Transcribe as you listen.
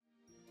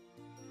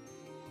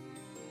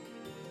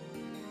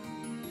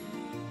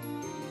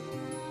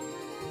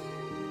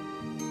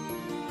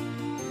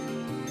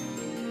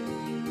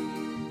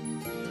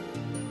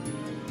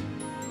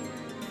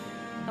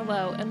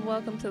Hello, and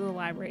welcome to The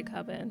Library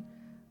Coven,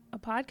 a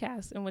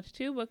podcast in which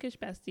two bookish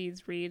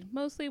besties read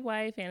mostly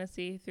YA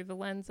fantasy through the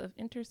lens of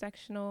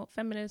intersectional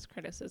feminist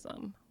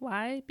criticism.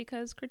 Why?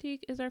 Because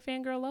critique is our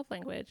fangirl love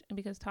language, and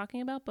because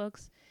talking about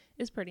books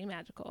is pretty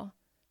magical.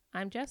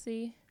 I'm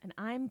Jessie. And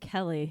I'm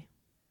Kelly.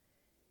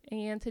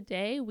 And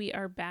today we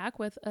are back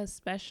with a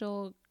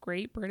special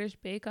Great British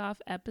Bake Off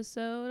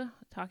episode,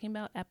 talking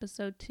about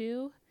episode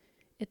 2.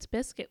 It's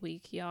Biscuit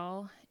Week,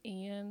 y'all,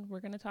 and we're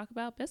going to talk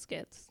about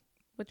biscuits,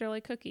 which are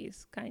like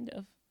cookies, kind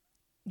of.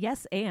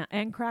 Yes,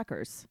 and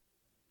crackers.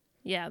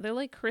 Yeah, they're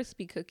like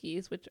crispy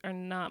cookies, which are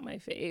not my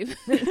fave.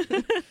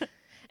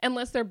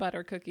 Unless they're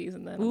butter cookies,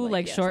 and then Ooh, I'm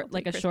like yes, short,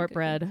 like a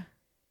shortbread.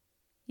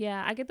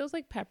 Yeah, I get those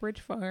like Pepperidge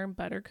Farm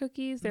butter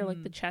cookies. They're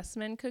like the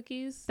Chessman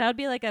cookies. That would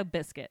be like a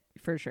biscuit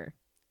for sure.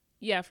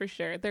 Yeah, for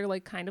sure. They're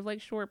like kind of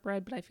like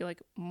shortbread, but I feel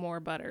like more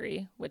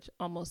buttery, which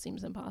almost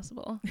seems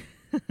impossible.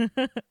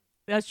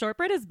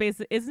 Shortbread is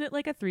isn't it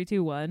like a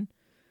 3-2-1?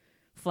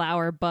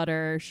 Flour,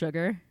 butter,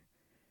 sugar.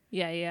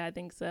 Yeah, I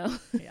think so.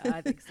 Yeah,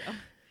 I think so.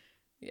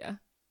 Yeah,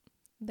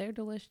 they're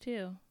delish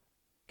too.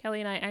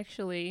 Kelly and I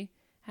actually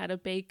had a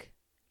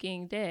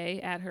baking day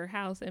at her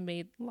house and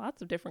made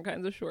lots of different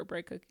kinds of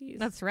shortbread cookies.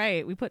 That's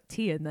right. We put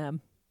tea in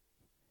them.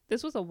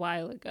 This was a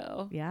while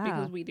ago. Yeah.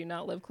 Because we do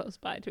not live close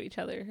by to each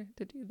other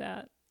to do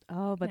that.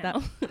 Oh, but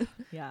now.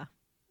 Yeah,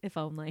 if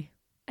only.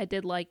 I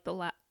did like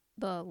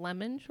the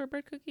lemon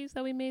shortbread cookies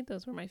that we made.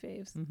 Those were my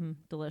faves. Mm-hmm.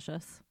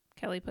 Delicious.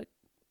 Kelly put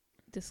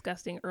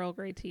disgusting Earl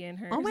Grey tea in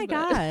hers. Oh my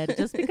God.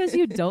 Just because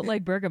you don't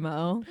like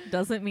bergamot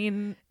doesn't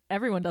mean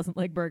everyone doesn't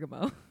like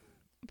bergamot.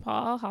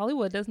 Paul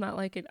Hollywood does not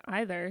like it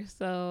either.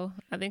 So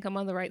I think I'm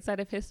on the right side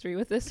of history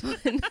with this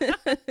one.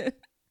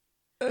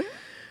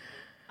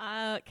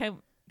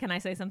 Can I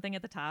say something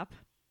at the top?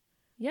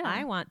 Yeah.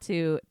 I want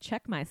to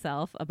check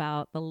myself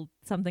about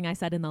something I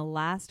said in the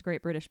last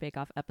Great British Bake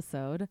Off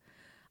episode.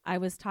 I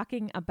was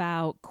talking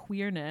about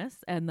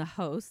queerness and the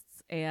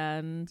hosts,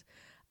 and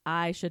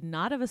I should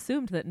not have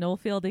assumed that Noel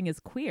Fielding is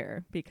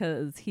queer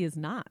because he is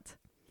not.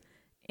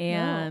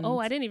 And no. Oh,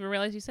 I didn't even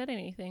realize you said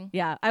anything.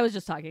 Yeah, I was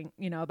just talking,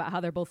 about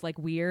how they're both like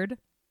weird.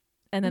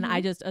 And then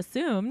I just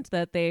assumed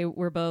that they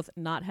were both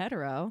not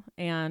hetero.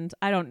 And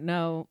I don't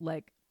know,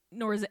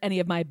 nor is it any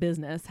of my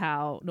business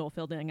how Noel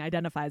Fielding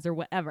identifies or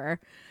whatever.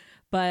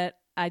 But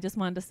I just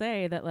wanted to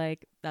say that,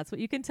 that's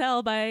what you can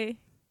tell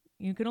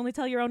you can only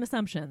tell your own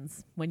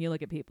assumptions when you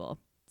look at people.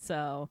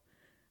 So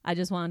I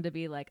just wanted to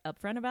be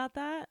upfront about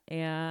that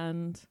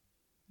and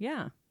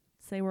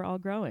say we're all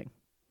growing.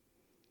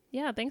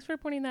 Yeah, thanks for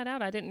pointing that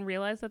out. I didn't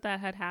realize that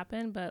had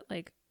happened, but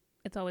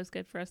it's always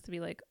good for us to be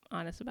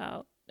honest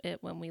about it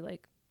when we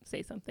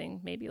say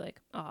something maybe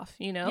off,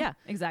 Yeah,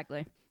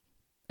 exactly.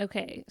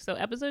 Okay, so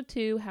episode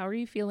 2, how are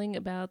you feeling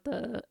about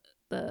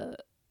the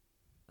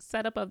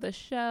setup of the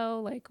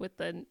show, with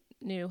the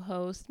new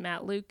host,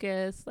 Matt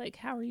Lucas?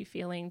 How are you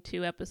feeling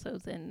 2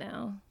 episodes in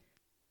now?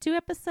 2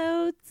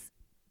 episodes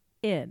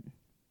in.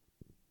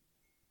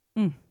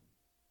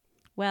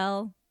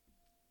 Well,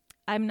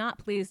 I'm not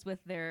pleased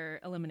with their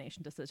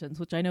elimination decisions,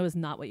 which I know is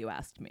not what you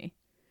asked me.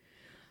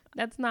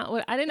 That's not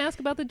what I didn't ask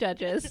about the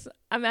judges.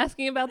 I'm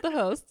asking about the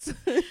hosts.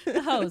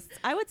 The hosts.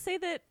 I would say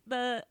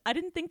that I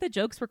didn't think the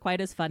jokes were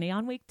quite as funny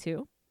on week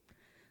 2.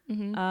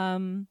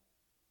 Mm-hmm.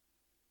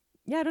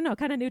 Yeah, I don't know,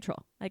 kind of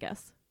neutral, I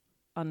guess,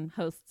 on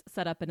hosts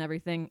setup and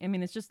everything. I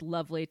mean, it's just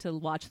lovely to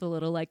watch the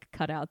little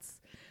cutouts,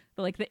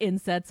 the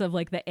insets of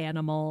the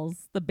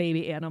animals, the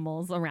baby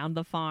animals around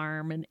the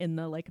farm and in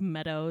the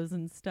meadows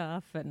and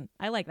stuff. And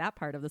I like that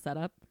part of the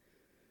setup.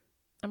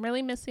 I'm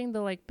really missing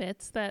the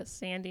bits that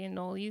Sandy and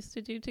Noel used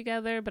to do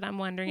together, but I'm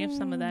wondering if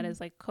some of that is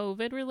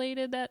COVID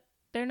related, that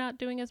they're not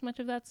doing as much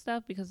of that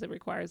stuff because it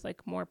requires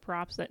more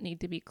props that need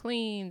to be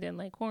cleaned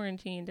and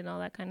quarantined and all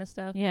that kind of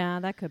stuff. Yeah,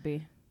 that could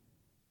be.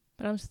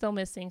 But I'm still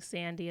missing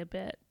Sandy a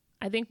bit.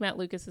 I think Matt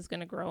Lucas is going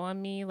to grow on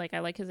me. I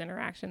like his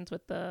interactions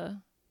with the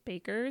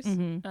bakers.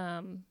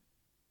 Mm-hmm.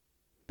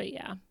 But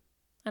yeah,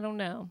 I don't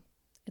know.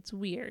 It's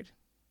weird.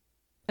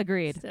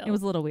 Agreed. Still. It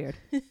was a little weird.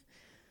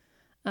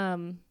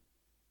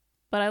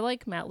 But I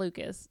like Matt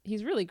Lucas.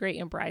 He's really great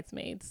in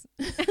Bridesmaids.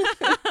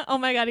 Oh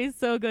my God, he's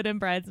so good in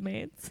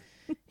Bridesmaids.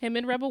 Him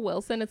and Rebel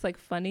Wilson, it's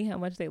funny how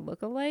much they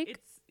look alike.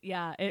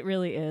 Yeah, it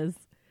really is.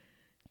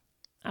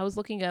 I was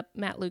looking up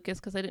Matt Lucas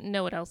because I didn't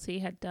know what else he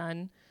had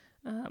done.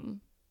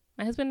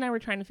 My husband and I were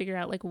trying to figure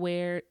out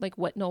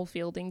what Noel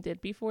Fielding did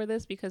before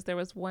this, because there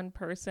was one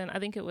person, I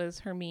think it was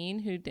Hermine,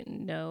 who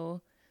didn't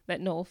know that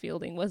Noel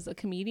Fielding was a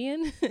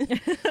comedian.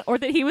 Or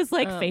that he was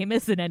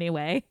famous in any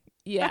way.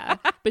 Yeah,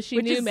 but she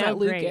knew Matt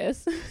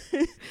Lucas.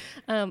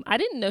 I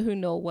didn't know who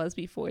Noel was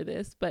before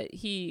this, but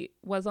he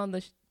was on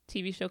the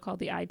TV show called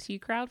The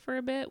IT Crowd for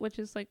a bit, which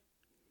is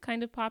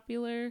kind of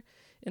popular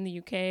in the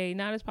UK,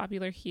 not as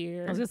popular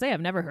here. I was gonna say,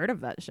 I've never heard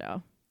of that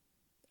show.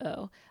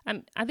 Oh,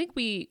 I think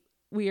we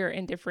are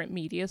in different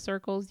media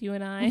circles, you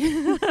and I.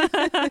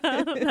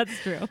 That's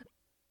true.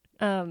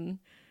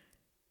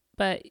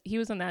 But he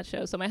was on that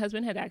show. So my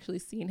husband had actually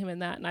seen him in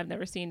that, and I've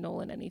never seen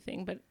Noel in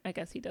anything, but I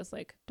guess he does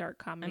like dark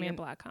comedy and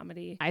black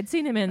comedy. I'd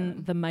seen him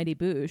in The Mighty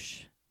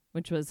Boosh.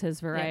 which was his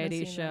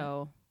variety seen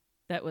show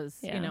that was,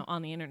 Yeah.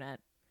 on the internet.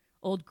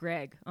 Old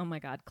Greg. Oh my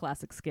God.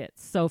 Classic skit.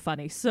 So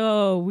funny.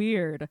 So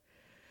weird.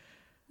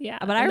 Yeah.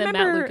 But I and then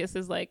remember Matt Lucas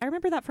is like I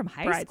remember that from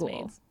high school.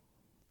 Bridesmaids.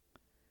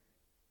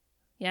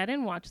 Yeah, I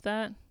didn't watch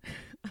that.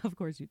 Of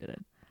course you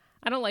didn't.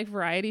 I don't like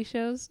variety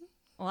shows.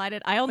 Well, I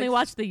did. I only Like,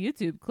 watched the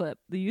YouTube clip,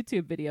 the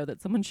YouTube video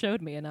that someone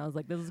showed me, and I was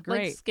like, "This is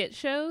great." Like skit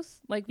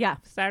shows? Like Yeah.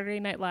 Saturday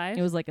Night Live?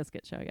 It was like a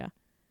skit show. Yeah,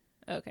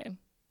 Okay.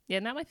 Yeah,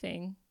 not my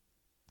thing,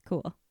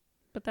 cool.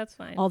 but that's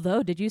fine.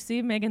 Although, did you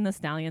see Megan Thee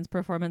Stallion's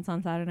performance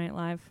on Saturday Night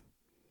Live?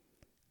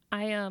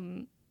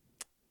 I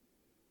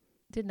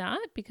did not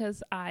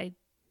because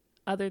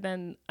other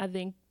than I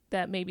think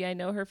that maybe I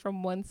know her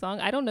from one song.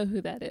 I don't know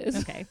who that is.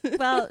 Okay.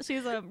 Well,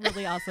 she's a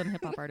really awesome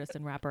hip hop artist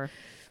and rapper,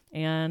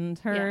 and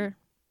her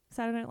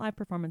Saturday Night Live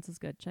performance is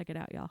good. Check it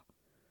out, y'all.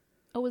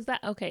 Oh, is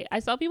that okay? I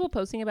saw people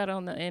posting about it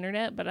on the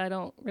internet, but I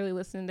don't really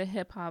listen to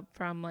hip hop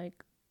from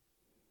like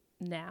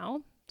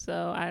now,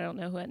 so I don't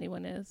know who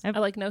anyone is. I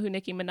like know who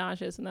Nicki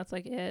Minaj is, and that's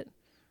like it.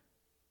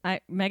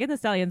 Megan Thee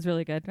Stallion's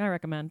really good. I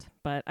recommend,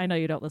 but I know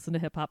you don't listen to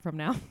hip hop from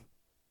now.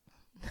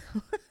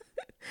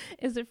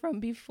 Is it from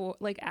before,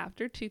 like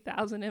after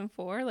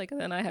 2004? Like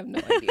then I have no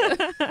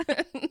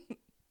idea.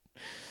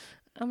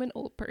 I'm an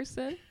old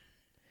person.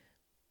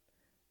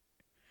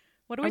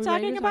 What are we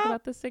talking about? Talk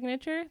about the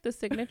signature? The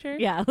signature?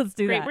 Yeah, let's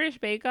do Great that. British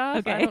Bake Off?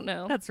 Okay, I don't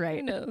know. that's right.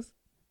 Who knows?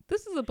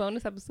 This is a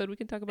bonus episode. We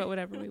can talk about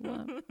whatever we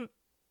want.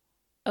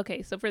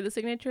 Okay, so for the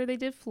signature, they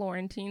did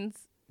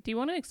Florentines. Do you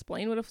want to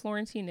explain what a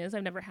Florentine is?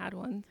 I've never had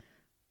one.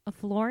 A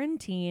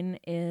Florentine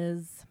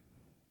is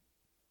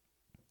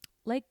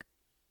like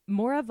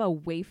more of a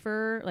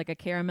wafer, like a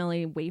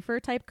caramelly wafer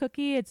type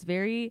cookie. It's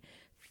very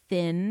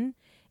thin,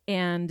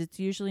 and it's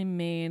usually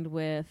made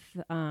with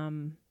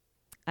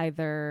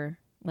either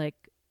like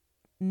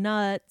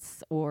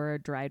nuts or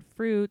dried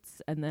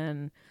fruits, and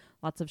then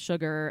lots of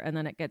sugar, and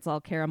then it gets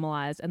all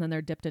caramelized, and then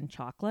they're dipped in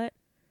chocolate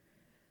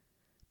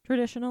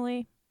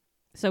traditionally.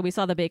 So we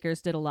saw the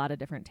bakers did a lot of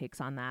different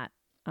takes on that.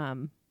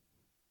 And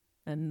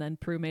then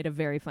Prue made a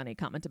very funny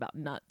comment about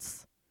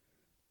nuts.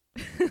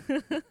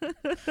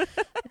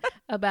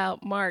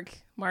 About Mark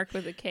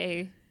with a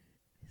K.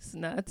 It's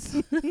nuts.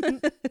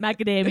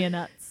 Macadamia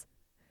nuts.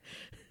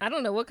 I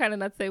don't know what kind of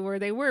nuts they were.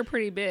 They were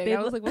pretty big.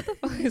 I was like, what the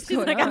fuck is She's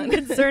going like, on? I'm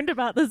concerned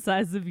about the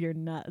size of your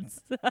nuts.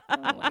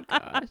 Oh my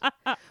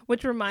gosh.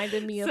 Which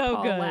reminded me of So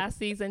Paul good. last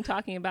season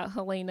talking about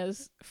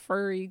Helena's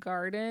furry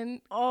garden.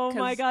 Oh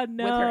my 'Cause God,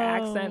 no. With her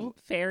accent,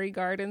 fairy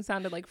garden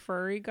sounded like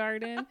furry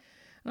garden.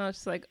 And I was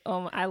just like,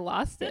 oh, I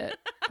lost it.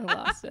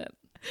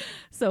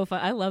 So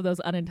fun. I love those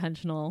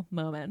unintentional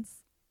moments.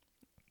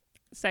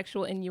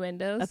 Sexual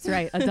innuendos. That's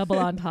right. A double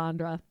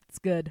entendre. It's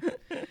good.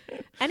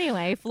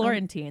 Anyway,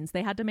 Florentines.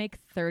 They had to make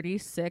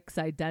 36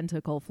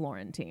 identical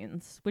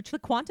Florentines, which the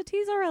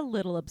quantities are a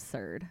little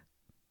absurd.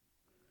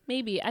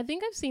 Maybe. I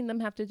think I've seen them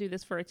have to do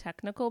this for a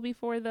technical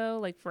before, though,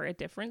 like for a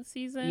different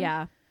season.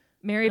 Yeah.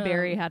 Mary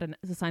Berry had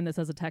assigned this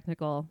as a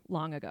technical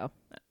long ago.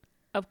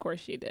 Of course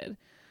she did.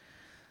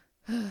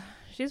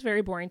 She has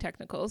very boring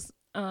technicals.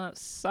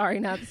 Sorry,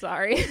 not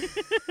sorry.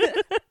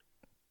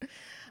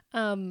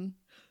 I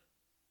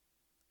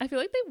feel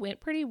like they went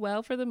pretty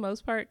well for the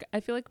most part.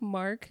 I feel like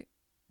Mark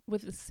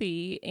with a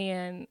C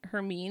and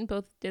Hermine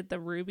both did the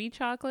ruby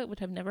chocolate,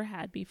 which I've never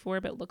had before,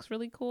 but looks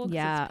really cool because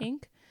Yeah. it's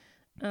pink.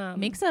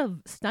 Makes a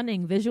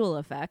stunning visual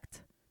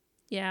effect.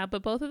 Yeah,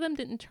 but both of them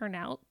didn't turn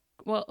out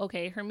well.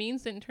 Okay,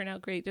 Hermine's didn't turn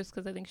out great just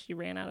because I think she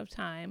ran out of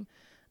time.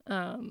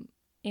 And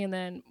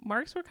then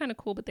Mark's were kind of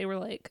cool, but they were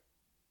like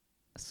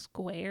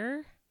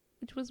square,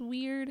 which was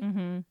weird.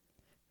 Mm-hmm.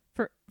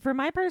 For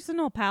my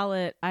personal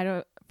palate,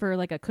 for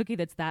like a cookie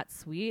that's that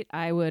sweet,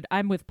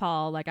 I'm with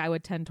Paul. Like I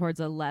would tend towards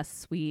a less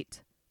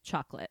sweet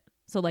chocolate.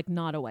 So like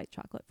not a white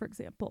chocolate, for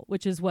example,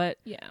 which is what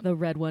the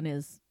red one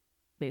is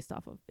based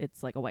off of.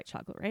 It's like a white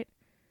chocolate, right?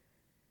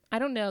 I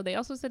don't know. They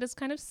also said it's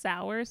kind of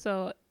sour.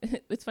 So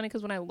it's funny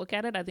because when I look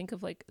at it, I think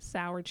of like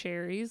sour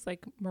cherries,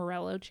 like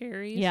Morello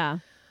cherries. Yeah.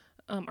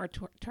 Or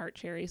tart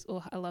cherries.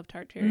 Oh, I love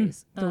tart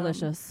cherries.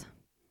 Delicious.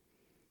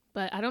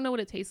 But I don't know what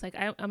it tastes like.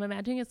 I'm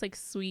imagining it's like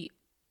sweet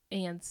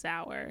and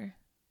sour.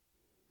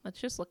 Let's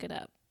just look it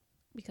up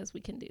because we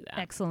can do that.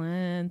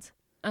 Excellent.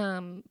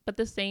 But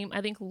the same,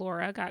 I think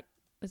Laura got,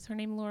 is her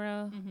name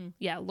Laura? Mm-hmm.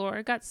 Yeah,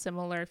 Laura got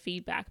similar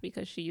feedback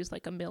because she used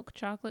like a milk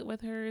chocolate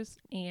with hers,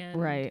 and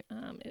right.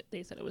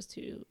 They said it was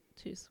too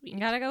sweet. You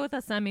gotta go with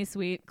a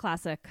semi-sweet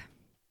classic.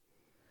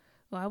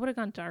 Well, I would have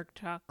gone dark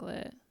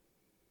chocolate.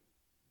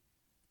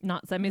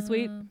 Not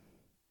semi-sweet?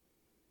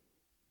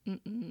 I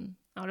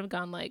would have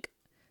gone like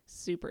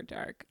super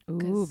dark.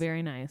 Ooh,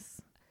 very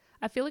nice.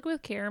 I feel like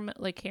with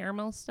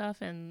caramel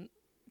stuff and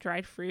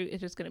dried fruit,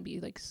 it's just gonna be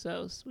like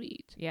so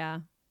sweet. Yeah.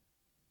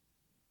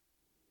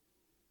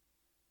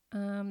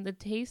 The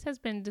taste has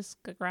been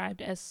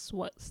described as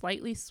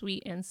slightly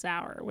sweet and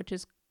sour, which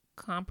is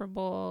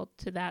comparable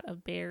to that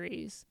of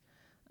berries.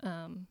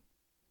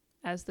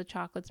 As the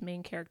chocolate's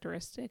main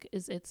characteristic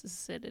is its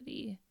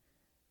acidity.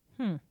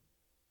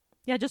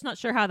 Yeah, just not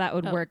sure how that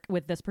would work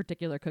with this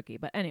particular cookie,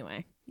 but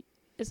anyway.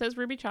 it says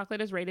ruby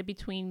chocolate is rated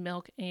between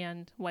milk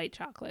and white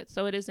chocolate.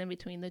 So it is in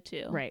between the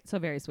two. Right. So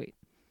very sweet.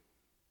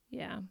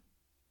 Yeah.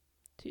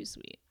 Too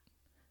sweet.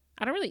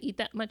 I don't really eat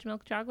that much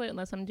milk chocolate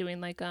unless I'm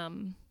doing like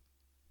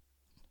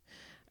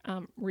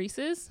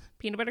Reese's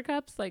peanut butter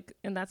cups, like,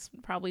 and that's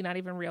probably not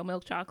even real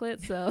milk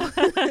chocolate, so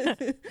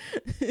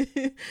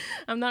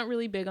I'm not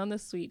really big on the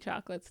sweet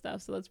chocolate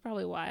stuff, so that's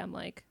probably why I'm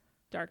like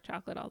dark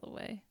chocolate all the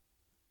way.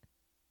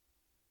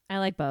 I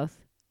like both.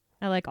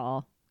 I like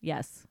all.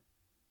 Yes,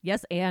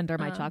 and are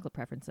my chocolate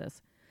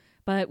preferences.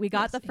 But we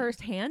got the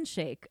first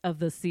handshake of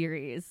the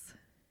series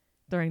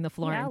during the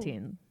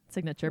Florentine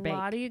signature bake.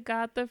 Lottie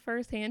got the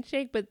first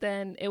handshake, but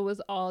then it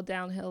was all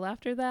downhill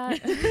after that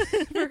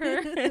for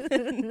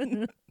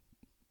her.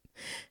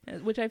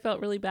 Which I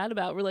felt really bad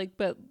about. We're like,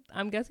 but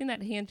I'm guessing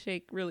that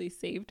handshake really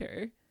saved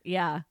her.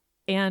 Yeah.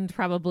 And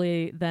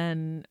probably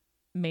then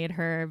made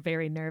her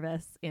very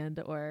nervous and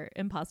or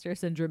imposter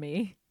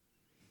syndrome-y.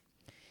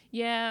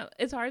 Yeah,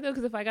 it's hard though,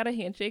 because if I got a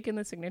handshake in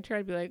the signature,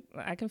 I'd be like,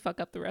 I can fuck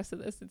up the rest of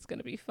this. It's going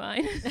to be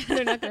fine.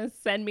 They're not going to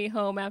send me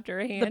home after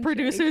a handshake. The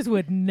producers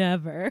would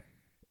never.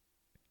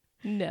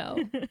 No.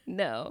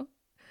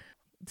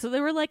 So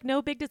there were like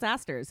no big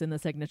disasters in the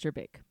signature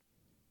bake.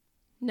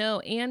 No,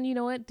 and you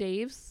know what?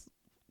 Dave's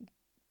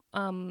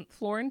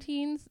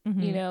Florentines,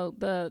 you know,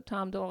 the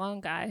Tom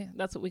DeLonge guy,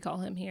 that's what we call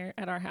him here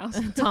at our house.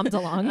 Tom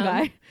DeLonge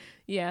guy.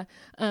 Yeah.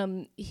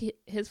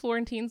 His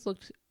Florentines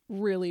looked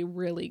really,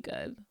 really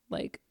good.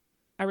 Like,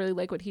 I really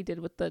like what he did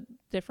with the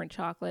different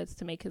chocolates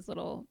to make his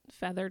little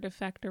feathered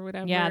effect or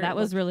whatever. Yeah, that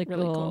was really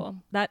cool.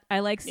 That I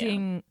like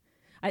seeing.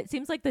 Yeah. It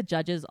seems like the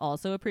judges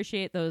also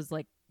appreciate those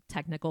like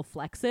technical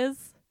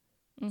flexes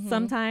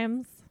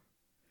sometimes.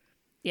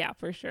 Yeah,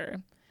 for sure.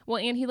 Well,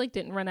 and he like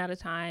didn't run out of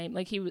time.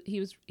 Like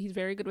he's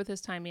very good with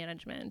his time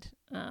management.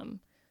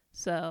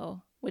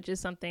 So which is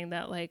something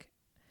that like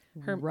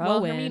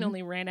Hermine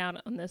only ran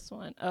out on this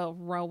one. Oh,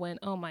 Rowan.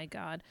 Oh my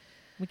God.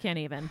 We can't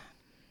even.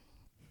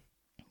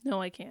 No,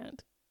 I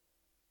can't.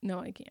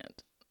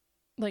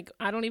 Like,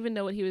 I don't even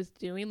know what he was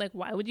doing. Like,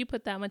 why would you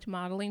put that much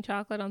modeling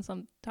chocolate on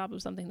some top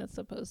of something that's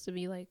supposed to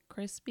be like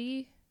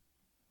crispy,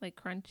 like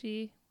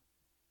crunchy?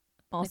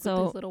 Also, like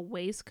with those little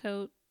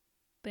waistcoat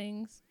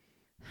things.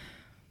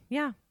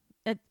 Yeah,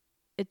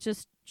 it's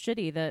just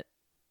shitty that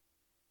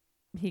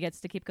he gets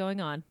to keep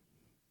going on.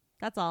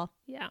 That's all.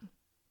 Yeah.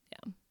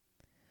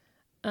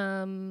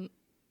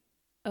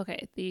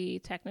 Okay, the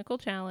technical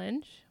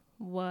challenge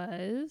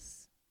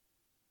was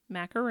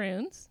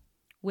macaroons,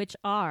 which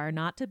are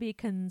not to be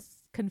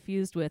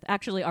confused with,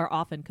 actually are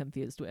often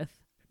confused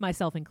with,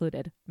 myself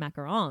included,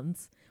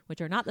 macarons,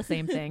 which are not the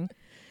same thing.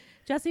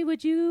 Jessie,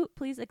 would you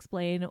please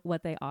explain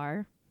what they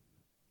are?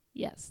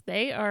 Yes,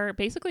 they are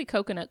basically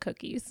coconut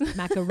cookies.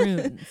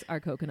 Macaroons are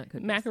coconut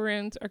cookies.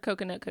 Macaroons are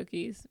coconut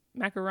cookies.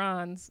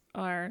 Macarons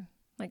are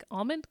like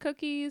almond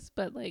cookies,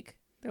 but like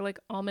they're like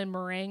almond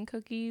meringue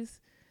cookies.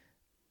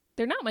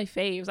 They're not my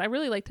faves. I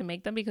really like to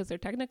make them because they're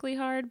technically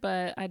hard,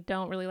 but I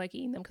don't really like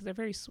eating them because they're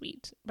very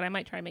sweet. But I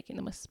might try making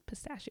them with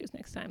pistachios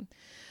next time.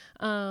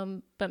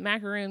 But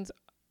macaroons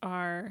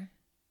are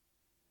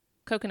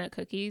coconut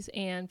cookies,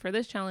 and for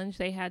this challenge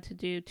they had to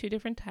do two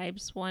different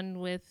types, one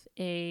with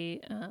a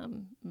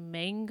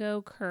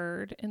mango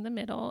curd in the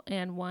middle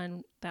and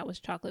one that was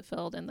chocolate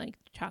filled and like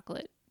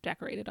chocolate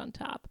decorated on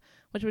top,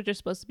 which were just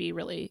supposed to be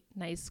really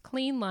nice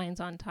clean lines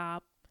on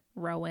top.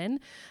 Rowan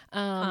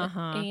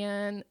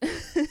and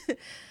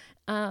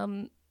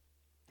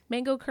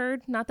mango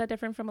curd, not that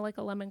different from like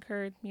a lemon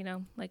curd, you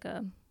know, like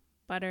a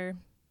butter,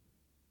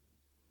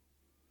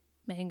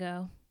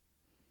 mango,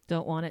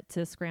 don't want it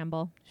to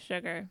scramble,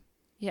 sugar,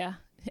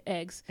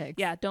 eggs.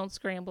 Yeah, don't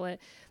scramble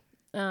it.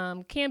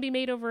 Can be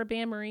made over a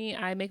bain-marie.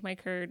 I make my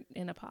curd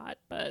in a pot,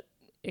 but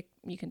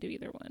you can do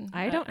either one.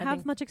 I don't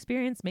have much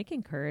experience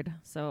making curd,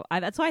 so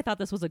that's why I thought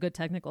this was a good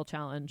technical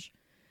challenge.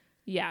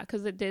 Yeah,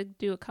 because it did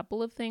do a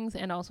couple of things,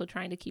 and also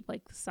trying to keep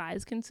like the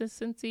size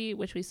consistency,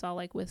 which we saw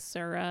like with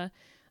Sura.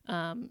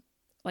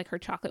 Like her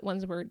chocolate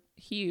ones were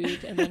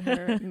huge, and then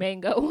her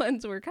mango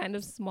ones were kind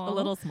of small. A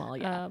little small,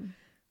 yeah.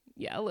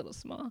 A little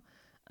small.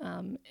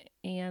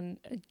 And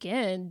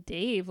again,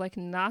 Dave like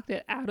knocked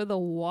it out of the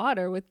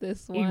water with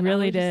this one. He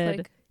really did.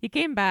 Like, he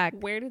came back.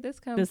 Where did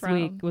this come from? This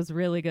week was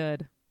really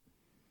good.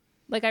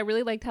 Like I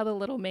really liked how the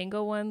little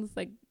mango ones,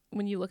 like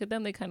when you look at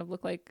them, they kind of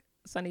look like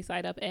sunny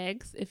side up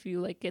eggs if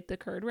you like get the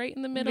curd right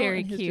in the middle.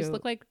 Very and cute. Just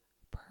look like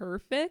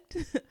perfect.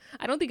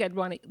 I don't think I'd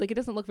want it, like it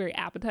doesn't look very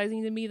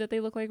appetizing to me that they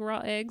look like raw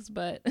eggs,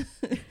 but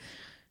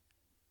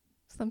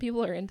some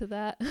people are into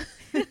that.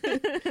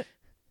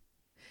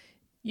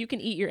 You can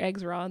eat your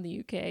eggs raw in the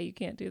UK. You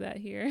can't do that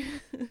here.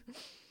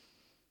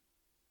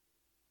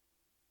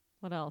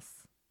 What else?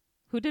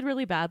 Who did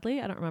really badly?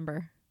 I don't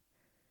remember.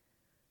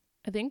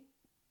 I think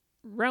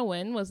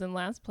Rowan was in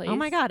last place. Oh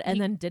my God.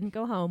 And then didn't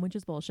go home, which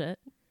is bullshit.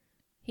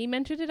 He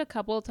mentioned it a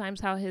couple of times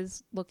how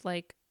his looked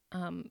like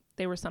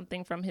they were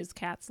something from his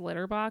cat's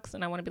litter box.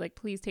 And I want to be like,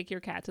 please take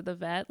your cat to the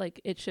vet. Like,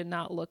 it should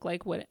not look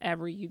like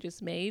whatever you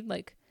just made.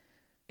 Like,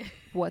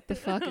 what the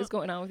fuck is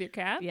going on with your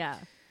cat? Yeah.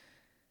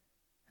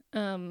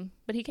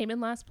 But he came in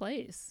last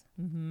place.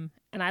 Mm-hmm.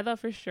 And I thought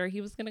for sure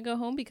he was going to go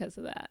home because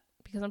of that.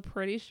 Because I'm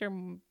pretty sure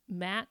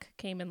Mac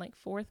came in like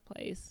 4th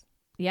place.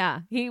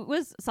 Yeah, he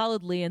was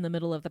solidly in the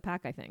middle of the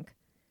pack, I think.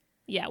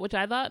 Yeah, which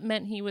I thought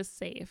meant he was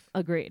safe.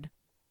 Agreed.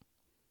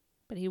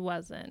 But he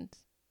wasn't.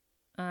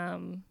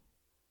 I'm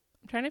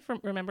trying to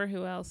remember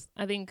who else.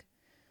 I think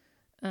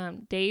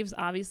Dave's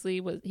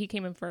obviously he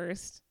came in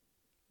first.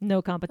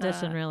 No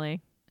competition,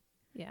 really.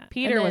 Yeah.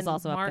 Peter was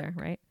also up there,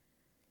 right?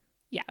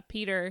 Yeah,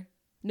 Peter.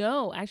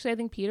 No, actually, I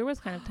think Peter was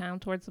kind of down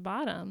towards the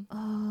bottom.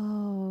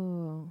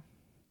 Oh,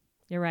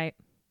 you're right.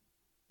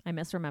 I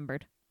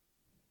misremembered.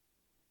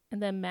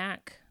 And then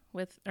Mark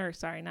with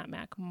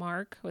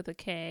a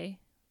K,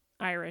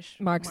 Irish.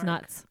 Mark's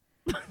nuts.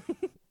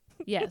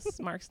 Yes,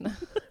 Mark's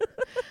nuts.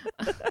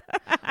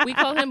 We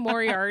call him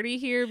Moriarty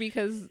here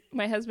because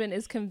my husband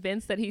is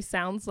convinced that he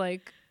sounds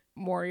like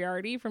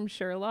Moriarty from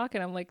Sherlock,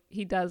 and I'm like,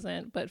 he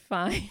doesn't, but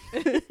fine.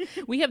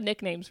 We have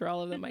nicknames for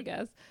all of them, I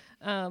guess.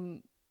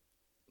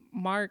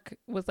 Mark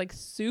was like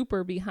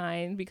super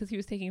behind because he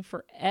was taking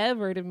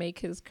forever to make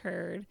his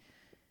curd.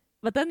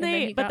 But then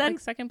he got like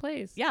second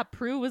place. Yeah,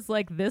 Prue was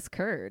like, this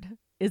curd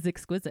is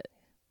exquisite.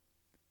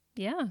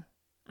 Yeah.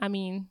 I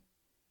mean,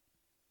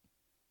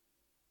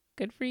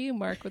 good for you,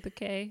 Mark with a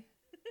K.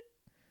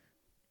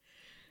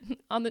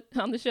 On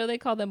the show they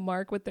call them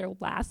Mark with their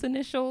last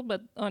initial,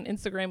 but on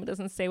Instagram it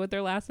doesn't say what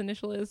their last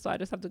initial is, so I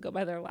just have to go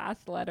by their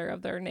last letter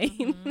of their name.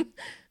 Mm-hmm.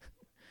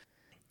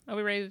 Are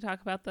we ready to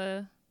talk about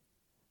the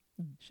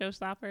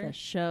showstopper? The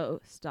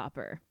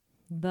showstopper.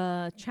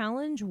 The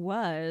challenge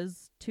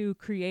was to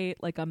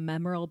create like a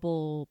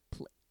memorable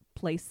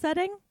place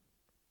setting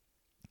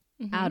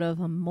out of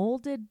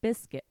molded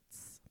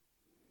biscuits.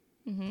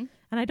 Mm-hmm.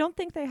 And I don't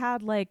think they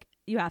had like,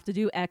 you have to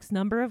do X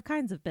number of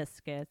kinds of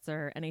biscuits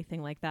or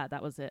anything like that.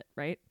 That was it,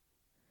 right?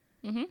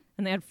 Mm-hmm.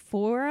 And they had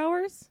 4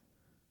 hours?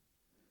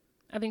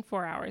 I think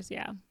 4 hours,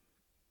 yeah.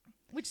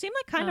 Which seemed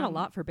like kind of a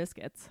lot for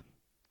biscuits.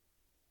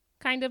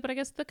 Kind of, but I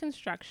guess the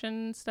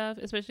construction stuff,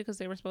 especially because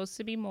they were supposed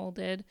to be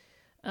molded,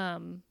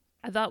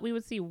 I thought we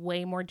would see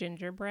way more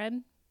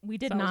gingerbread. We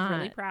did not. I was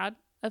really proud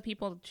of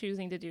people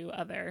choosing to do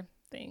other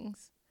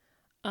things.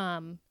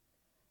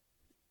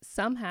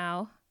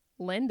 Somehow,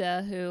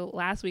 Linda, who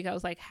last week I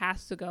was like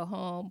has to go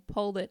home,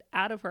 pulled it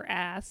out of her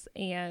ass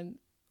and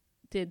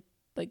did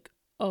like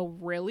a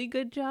really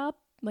good job.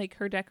 Like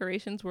her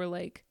decorations were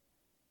like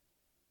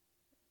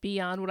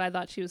beyond what I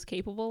thought she was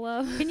capable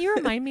of. Can you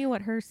remind me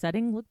what her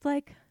setting looked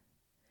like?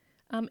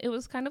 It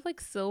was kind of like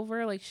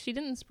silver. Like she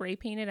didn't spray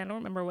paint it. I don't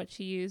remember what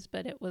she used,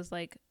 but it was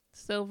like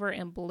silver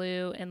and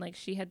blue. And like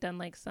she had done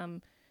like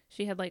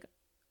she had like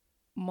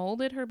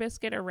molded her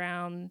biscuit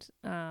around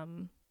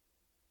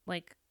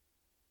like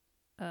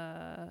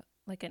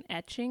an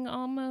etching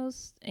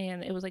almost.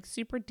 And it was like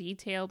super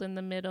detailed in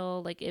the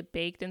middle. Like it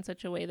baked in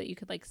such a way that you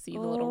could like see the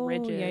little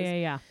ridges.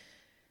 Yeah.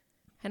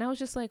 And I was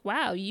just like,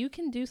 wow, you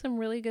can do some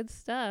really good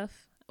stuff.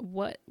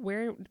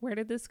 Where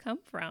did this come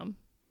from?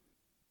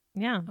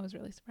 Yeah. I was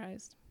really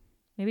surprised.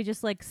 Maybe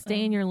just like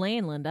stay in your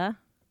lane, Linda.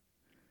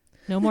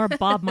 No more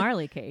Bob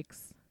Marley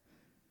cakes.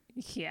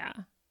 Yeah.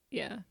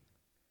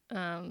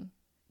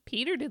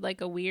 Peter did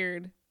like a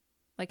weird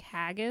like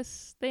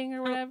haggis thing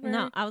or whatever.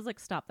 No, I was like,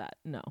 stop that.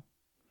 No.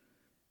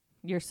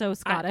 You're so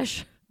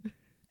Scottish.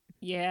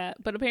 Yeah,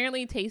 but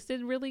apparently it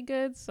tasted really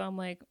good, so I'm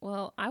like,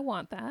 well, I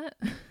want that.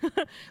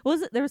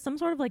 There was some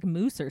sort of like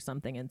mousse or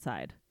something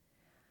inside.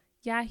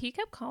 Yeah, he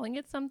kept calling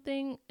it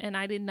something, and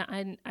I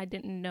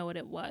didn't know what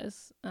it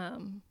was. But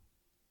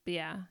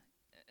yeah,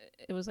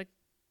 it was like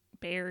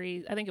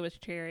berries. I think it was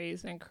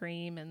cherries and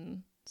cream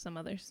and some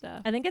other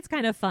stuff. I think it's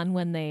kind of fun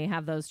when they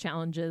have those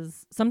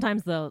challenges.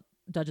 Sometimes the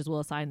judges will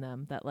assign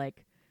them that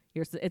like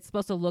it's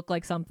supposed to look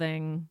like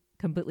something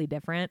completely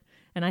different,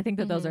 and I think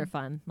that those are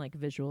fun, like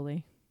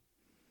visually.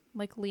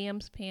 Like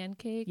Liam's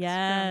pancakes.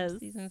 Yes, from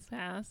seasons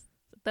past,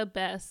 the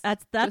best.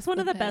 That's one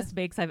of the best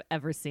bakes I've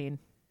ever seen.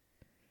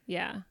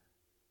 Yeah.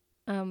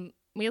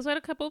 We also had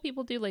a couple of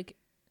people do like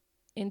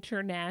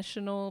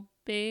international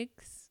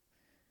bakes.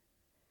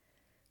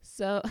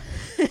 So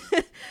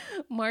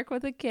Mark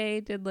with a K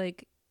did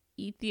like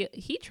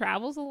he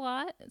travels a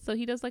lot, so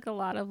he does like a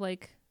lot of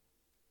like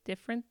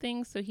different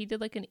things. So he did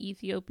like an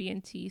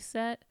Ethiopian tea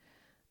set,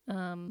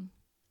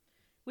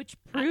 which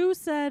Prue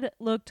said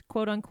looked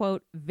quote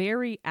unquote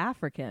very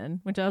African,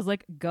 which I was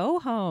like, go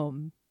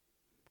home.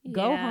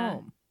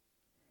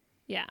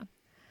 Yeah.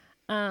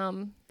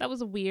 That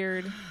was a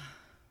weird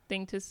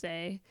thing to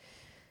say.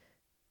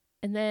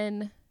 And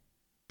then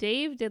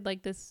Dave did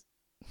like this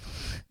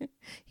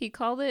he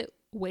called it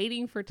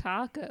waiting for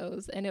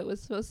tacos, and it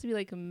was supposed to be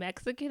like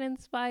Mexican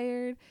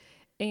inspired,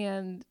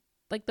 and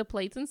like the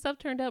plates and stuff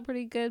turned out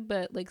pretty good,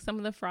 but like some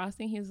of the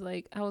frosting,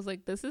 I was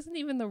like, this isn't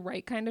even the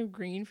right kind of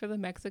green for the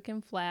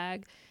Mexican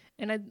flag.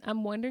 And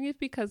I'm wondering if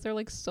because they're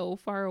like so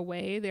far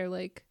away, they're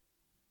like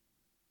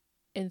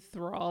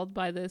enthralled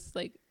by this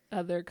like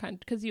other country,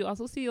 because you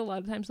also see a lot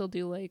of times they'll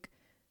do like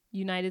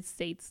United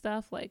States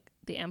stuff, like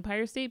the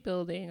Empire State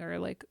Building or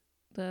like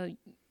the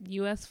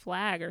U.S.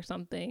 flag or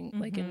something,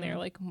 like in their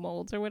like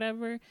molds or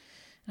whatever.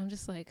 I'm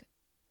just like,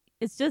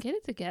 it's just get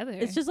it together.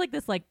 It's just like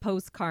this like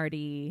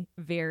postcardy,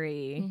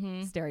 very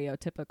Mm-hmm.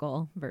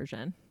 stereotypical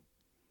version.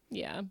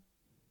 Yeah.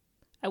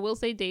 I will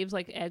say Dave's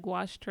like egg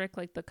wash trick,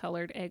 like the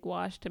colored egg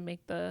wash to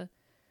make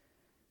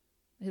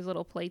his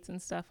little plates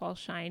and stuff all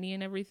shiny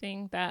and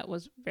everything, that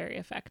was very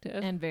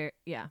effective. And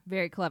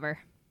very clever.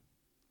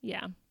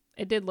 Yeah.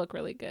 It did look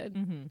really good.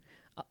 Mm-hmm.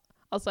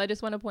 Also, I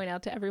just want to point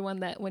out to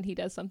everyone that when he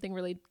does something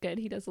really good,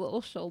 he does a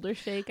little shoulder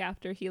shake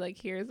after he like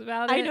hears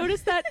about it. I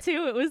noticed that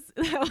too.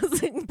 That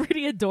was like,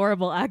 pretty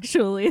adorable,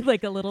 actually.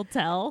 Like a little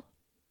tell.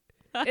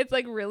 It's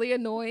like really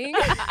annoying.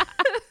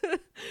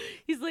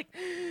 He's like,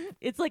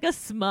 it's like a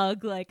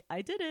smug, like,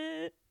 I did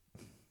it.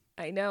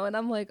 I know. And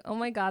I'm like, oh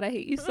my God, I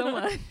hate you so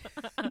much.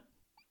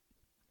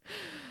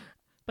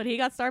 But he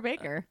got Star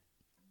Baker.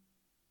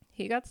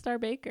 He got Star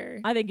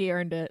Baker. I think he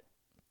earned it.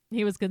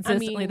 He was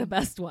consistently the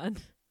best one.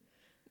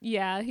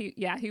 Yeah,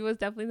 he was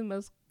definitely the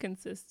most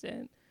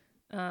consistent.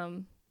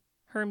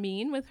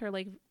 Hermine with her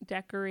like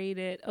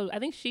decorated. Oh, I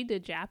think she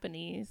did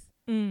Japanese.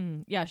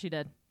 Yeah, she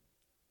did.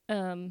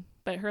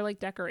 But her like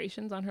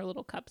decorations on her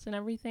little cups and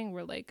everything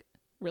were like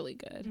really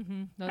good.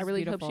 Mm-hmm. I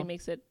really hope she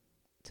makes it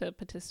to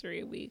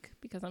Patisserie Week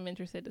because I'm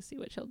interested to see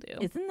what she'll do.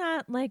 Isn't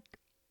that like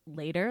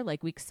later,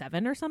 like week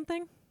 7 or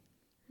something?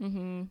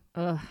 Mm-hmm.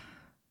 Ugh.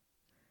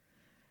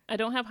 I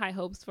don't have high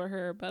hopes for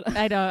her, but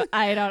I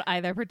don't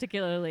either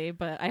particularly,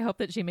 but I hope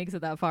that she makes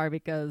it that far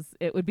because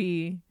it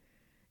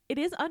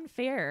is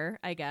unfair,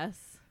 I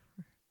guess,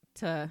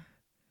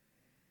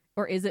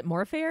 or is it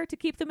more fair to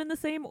keep them in the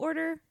same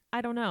order?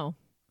 I don't know.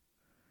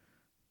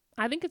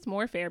 I think it's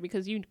more fair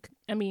because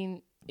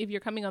if you're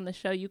coming on the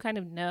show, you kind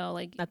of know,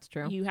 like, that's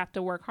true. You have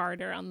to work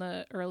harder on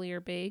the earlier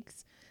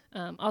bakes.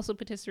 Also,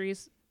 patisserie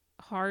is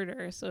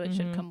harder, so it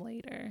should come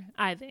later,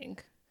 I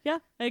think. Yeah,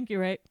 I think you're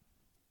right.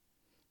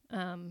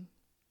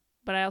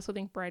 But I also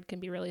think bread can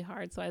be really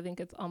hard, so I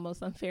think it's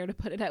almost unfair to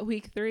put it at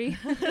week 3.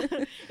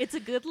 It's a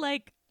good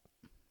like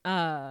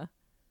what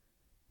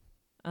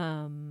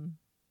am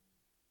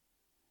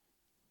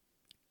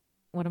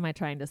I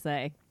trying to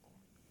say?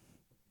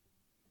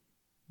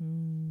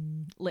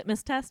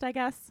 Litmus test, I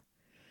guess,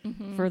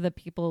 for the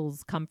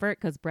people's comfort,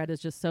 because bread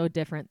is just so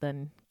different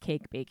than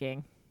cake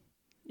baking.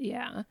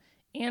 Yeah.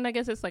 And I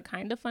guess it's like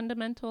kind of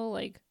fundamental.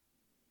 Like,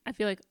 I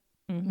feel like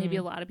maybe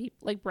a lot of people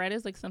like bread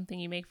is like something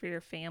you make for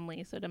your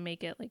family, so to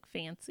make it like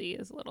fancy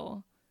is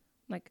little,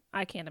 like,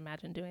 I can't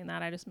imagine doing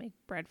that. I just make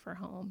bread for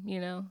home,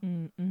 you know.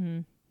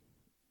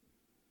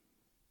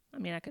 I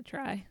mean, I could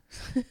try.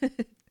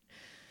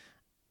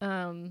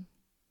 That's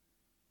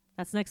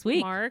next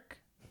week. Mark,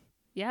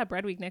 yeah,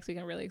 bread week next week.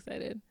 I'm really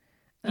excited.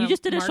 You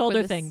just did a Mark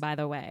shoulder thing, by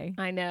the way.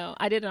 I know,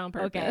 I did it on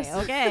purpose.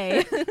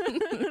 Okay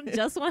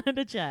Just wanted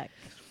to check.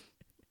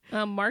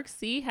 Mark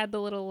C had the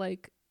little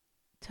like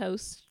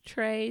toast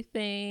tray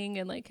thing,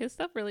 and like his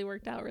stuff really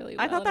worked out really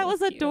well. I thought that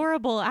was cute.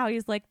 adorable how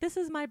he's like, this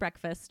is my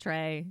breakfast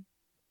tray.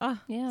 Oh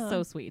yeah,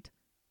 so sweet.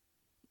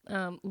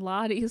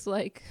 Lottie's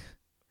like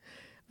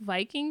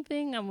Viking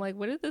thing, I'm like,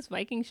 what did this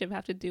Viking ship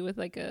have to do with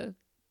like a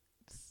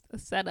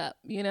setup,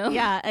 you know?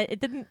 Yeah,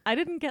 I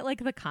didn't get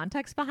like the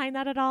context behind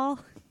that at all.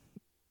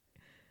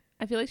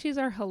 I feel like she's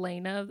our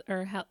Helena,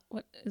 or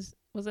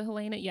was it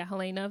Helena? Yeah,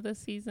 Helena of this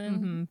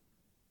season.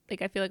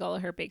 Like, I feel like all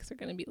of her bakes are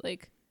gonna be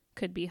like,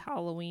 could be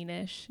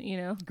Halloweenish, you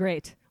know?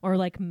 Great. Or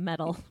like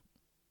metal.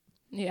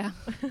 Yeah.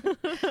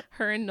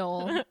 Her and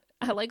Noel.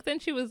 I like then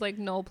she was like,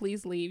 Noel,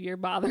 please leave, you're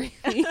bothering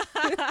me.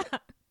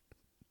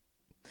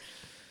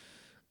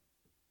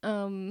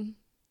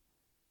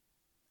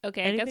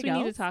 Okay, Anything I guess we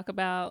else? need to talk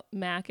about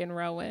Mac and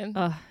Rowan.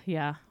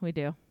 Yeah, we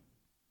do.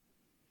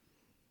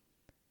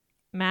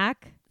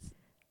 Mac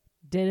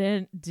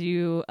didn't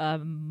do a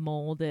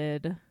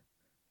molded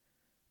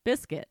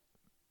biscuit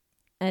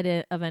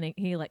edit of any.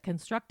 He like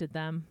constructed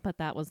them, but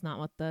that was not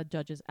what the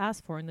judges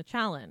asked for in the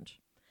challenge.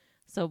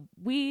 So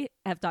we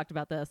have talked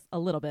about this a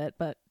little bit,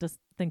 but just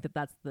think that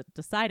that's the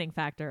deciding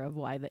factor of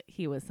why that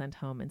he was sent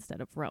home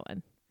instead of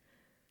Rowan.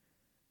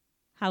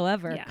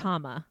 However,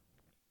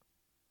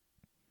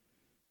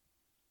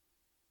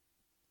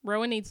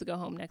 Rowan needs to go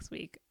home next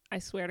week. I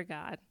swear to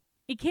God.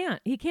 He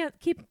can't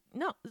keep,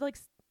 no, like,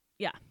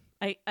 yeah.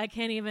 I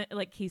can't even,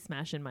 like, he's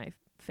smashing my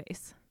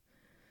face.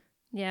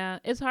 Yeah,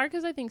 it's hard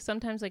because I think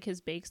sometimes, like,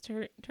 his bakes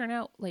turn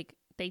out, like,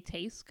 they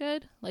taste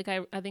good. Like,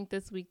 I think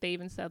this week they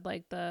even said,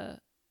 like, the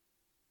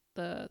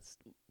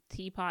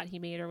teapot he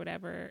made or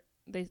whatever,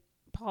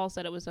 Paul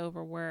said it was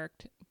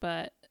overworked,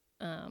 but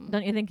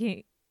don't you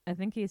think I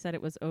think he said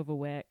it was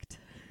overworked.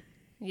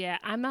 Yeah,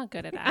 I'm not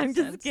good at accents.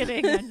 I'm just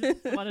kidding. I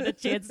just wanted a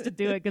chance to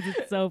do it because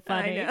it's so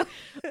funny. I know.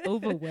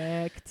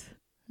 Overworked.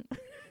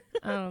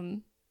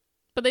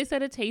 But they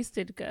said it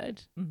tasted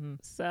good.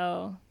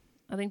 So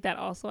I think that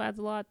also adds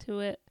a lot to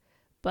it.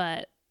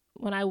 But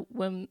when I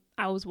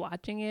was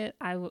watching it,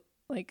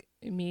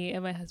 me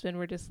and my husband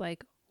were just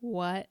like,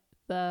 what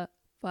the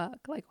fuck?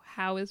 Like,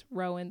 how is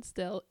Rowan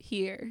still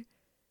here?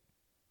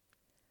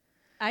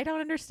 I don't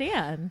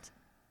understand.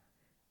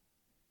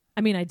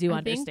 I mean, I do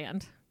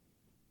understand.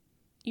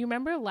 you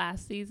remember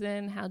last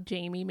season how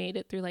Jamie made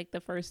it through like the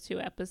first 2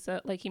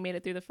 episodes? Like he made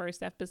it through the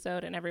first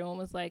episode and everyone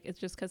was like, it's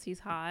just because he's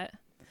hot.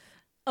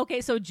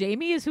 Okay, so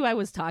Jamie is who I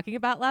was talking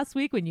about last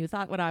week when you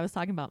thought when I was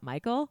talking about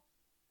Michael.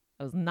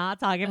 I was not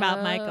talking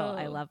about Michael.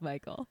 I love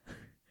Michael.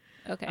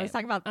 Okay. I was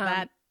talking about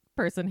that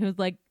person who's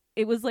like,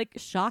 it was like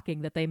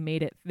shocking that they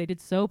made it. They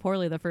did so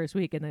poorly the first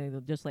week and they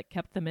just like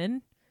kept them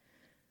in.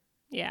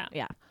 Yeah.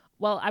 Yeah.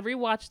 Well, I've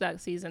rewatched that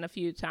season a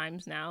few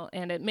times now,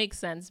 and it makes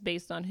sense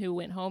based on who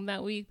went home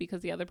that week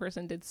because the other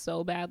person did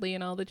so badly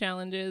in all the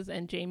challenges,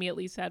 and Jamie at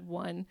least had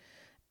one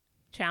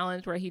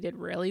challenge where he did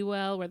really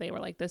well, where they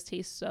were like, this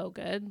tastes so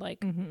good.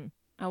 Like,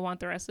 I want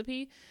the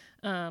recipe.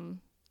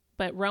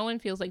 But Rowan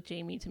feels like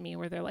Jamie to me,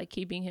 where they're like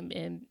keeping him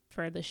in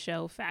for the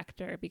show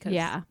factor because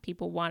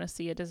people want to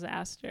see a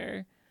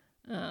disaster.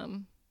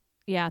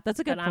 Yeah, that's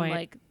a good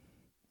point.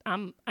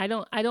 I'm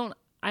like,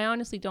 I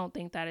honestly don't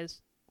think that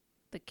is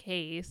the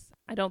case.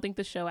 I don't think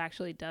the show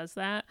actually does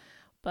that,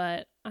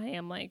 but I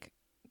am like,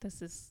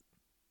 this is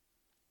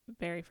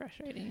very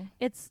frustrating.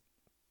 It's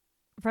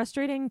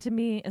frustrating to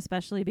me,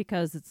 especially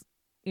because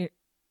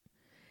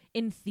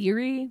in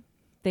theory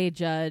they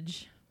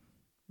judge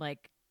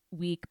like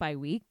week by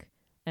week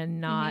and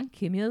not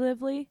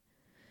cumulatively,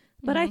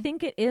 but I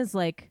think it is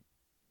like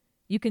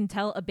you can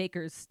tell a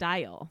baker's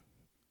style,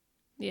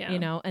 you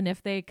know, and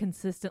if they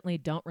consistently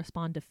don't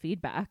respond to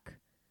feedback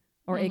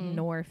or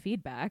ignore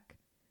feedback,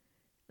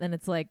 then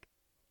it's like,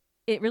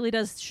 it really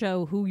does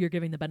show who you're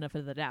giving the benefit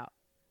of the doubt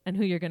and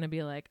who you're going to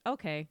be like,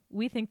 okay,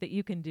 we think that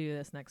you can do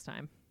this next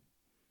time.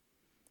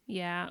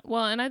 Yeah.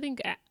 Well, and I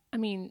think, I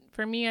mean,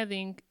 for me, I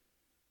think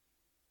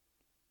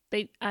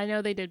I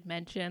know they did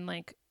mention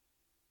like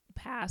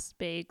past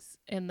bakes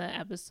in the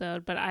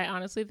episode, but I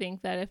honestly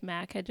think that if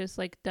Mac had just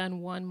like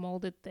done one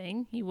molded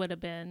thing, he would have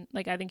been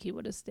like, I think he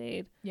would have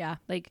stayed. Yeah.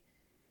 Like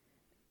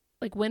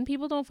when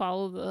people don't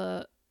follow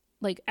the,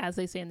 like, as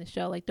they say in the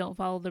show, like, don't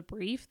follow the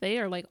brief, they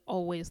are, like,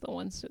 always the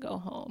ones to go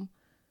home.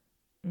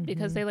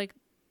 Because they, like,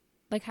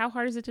 how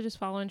hard is it to just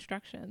follow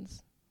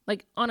instructions?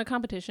 Like, on a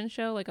competition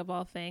show, like, of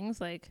all things,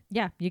 like...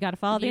 Yeah, you got to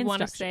follow the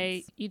instructions. You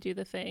want to say, you do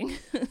the thing.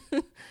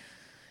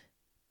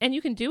 And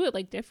you can do it,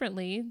 like,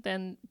 differently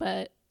than...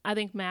 But I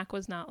think Mac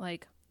was not,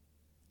 like...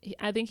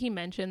 I think he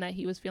mentioned that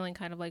he was feeling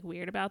kind of, like,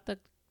 weird about the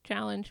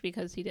challenge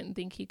because he didn't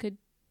think he could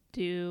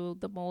do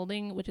the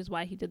molding, which is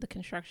why he did the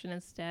construction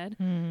instead.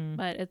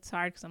 But it's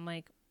hard because I'm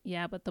like,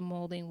 yeah, but the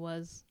molding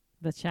was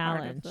the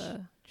challenge. Part of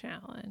the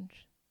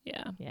challenge.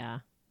 Yeah.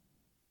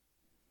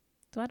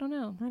 So I don't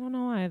know. I don't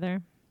know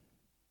either.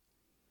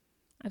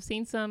 I've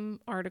seen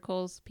some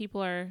articles.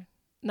 People are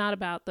not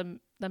about the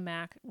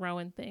Mac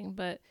Rowan thing,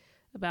 but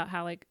about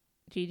how like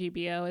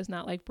GGBO is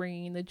not like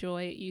bringing the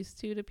joy it used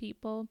to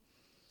people.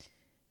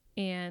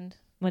 And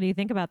what do you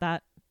think about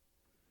that?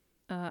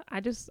 I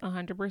just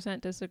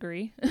 100%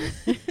 disagree.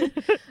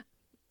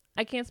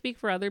 I can't speak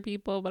for other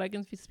people, but I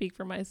can speak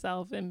for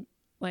myself. And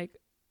like,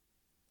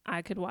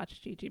 I could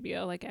watch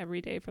GGBO like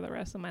every day for the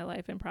rest of my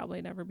life and probably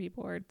never be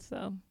bored.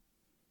 So,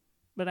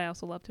 but I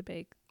also love to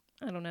bake.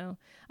 I don't know.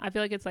 I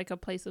feel like it's like a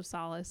place of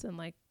solace and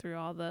like through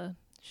all the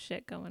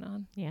shit going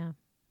on. Yeah.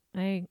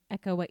 I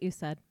echo what you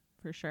said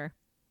for sure.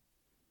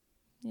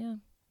 Yeah.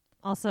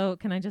 Also,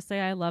 can I just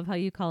say I love how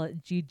you call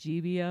it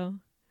GGBO?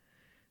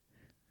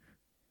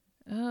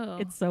 Oh,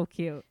 it's so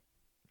cute.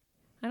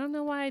 I don't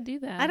know why I do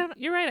that.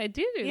 You're right. I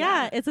do that.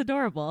 Yeah, it's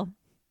adorable.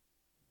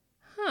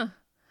 Huh.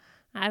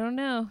 I don't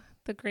know.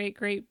 The Great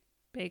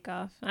Bake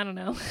Off. I don't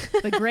know.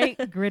 The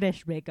Great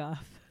British Bake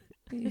Off.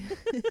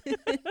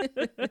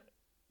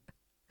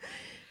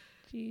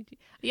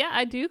 Yeah,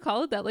 I do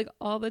call it that like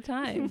all the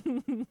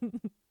time.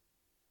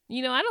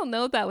 You know, I don't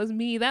know if that was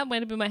me. That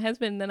might have been my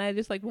husband. And then I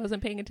just like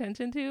wasn't paying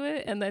attention to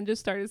it and then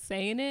just started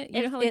saying it.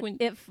 You know how like when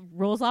it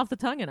rolls off the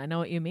tongue and I know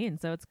what you mean.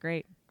 So it's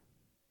great.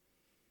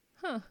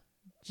 Huh.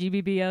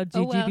 GBBO,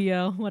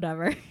 GGBO,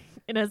 whatever.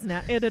 It is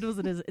now. It is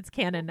what it is. It's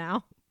canon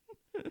now.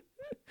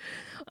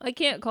 I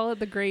can't call it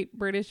the Great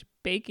British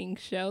Baking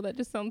Show. That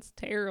just sounds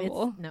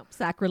terrible. No,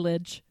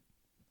 sacrilege.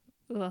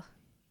 Ugh.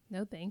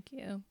 No, thank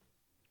you.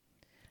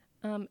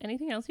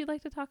 Anything else you'd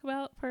like to talk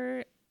about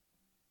for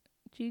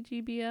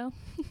GGBO?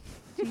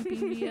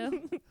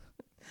 GBBO?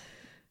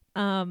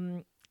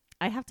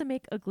 I have to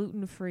make a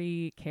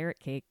gluten-free carrot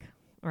cake,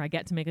 or I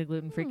get to make a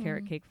gluten-free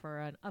carrot cake for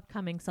an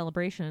upcoming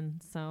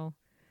celebration. So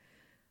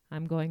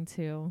I'm going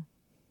to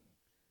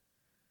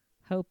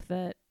hope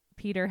that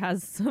Peter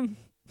has some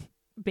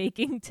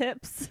baking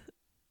tips.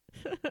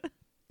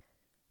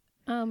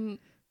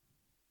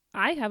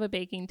 I have a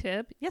baking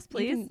tip. Yes,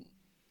 please.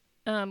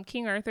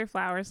 King Arthur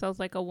flour sells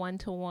like a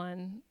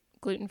 1-to-1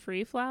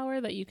 gluten-free flour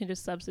that you can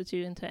just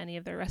substitute into any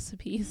of their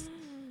recipes.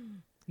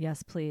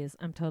 Yes, please.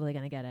 I'm totally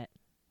going to get it.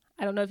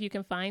 I don't know if you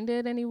can find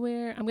it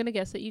anywhere. I'm going to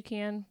guess that you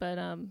can, but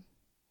I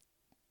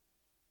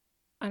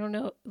don't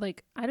know.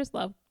 Like, I just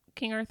love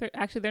King Arthur.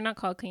 Actually, they're not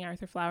called King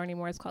Arthur flour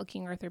anymore. It's called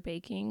King Arthur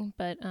Baking,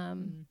 but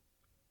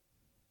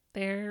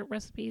their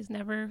recipes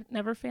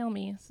never fail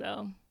me.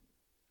 So,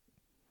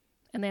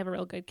 and they have a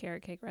real good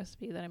carrot cake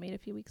recipe that I made a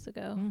few weeks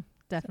ago.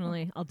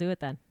 Definitely. So, I'll do it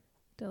then.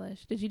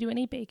 Delish. Did you do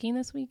any baking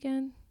this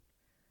weekend?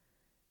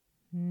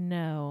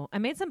 No. I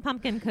made some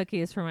pumpkin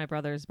cookies for my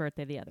brother's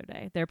birthday the other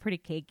day. They're pretty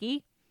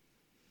cakey.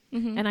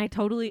 Mm-hmm. And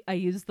I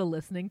used the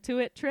listening to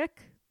it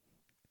trick.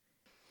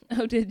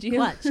 Oh, did you?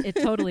 Clutch. It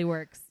totally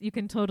works. You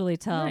can totally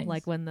tell Nice.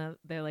 like when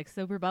they're like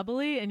super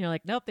bubbly and you're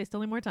like, nope, they still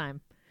need more time.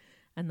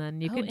 And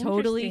then you Oh, can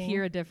totally interesting.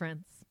 hear a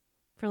difference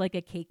for like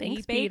a cakey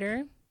Thanks, bake.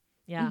 Peter.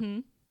 Yeah. Mm-hmm.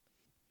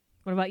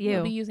 What about We'll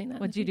you? be using that.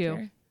 What'd in the you do?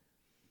 future.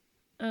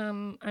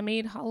 I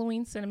made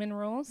Halloween cinnamon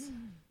rolls.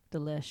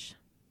 Delish.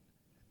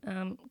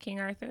 King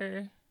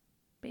Arthur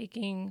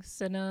baking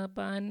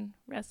Cinnabon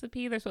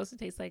recipe. They're supposed to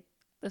taste like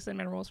the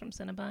cinnamon rolls from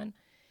Cinnabon,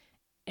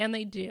 and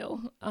they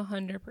do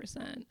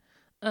 100%.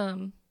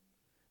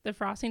 The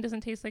frosting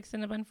doesn't taste like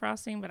Cinnabon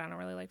frosting, but I don't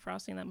really like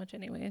frosting that much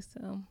anyway.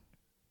 So,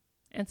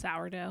 and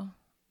sourdough,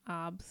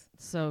 obs.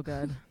 So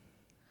good.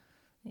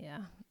 Yeah,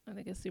 I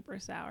think it's super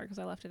sour because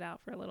I left it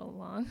out for a little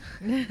long.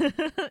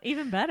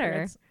 Even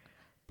better. It's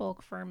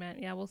bulk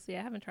ferment. Yeah, we'll see.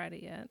 I haven't tried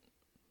it yet.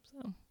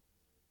 So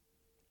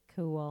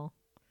Cool.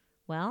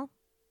 Well,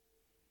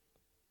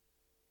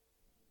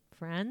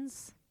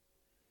 friends.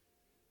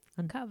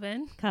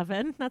 Coven.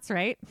 Coven. That's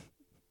right.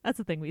 That's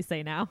the thing we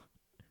say now.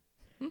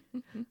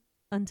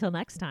 Until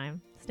next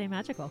time, stay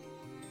magical.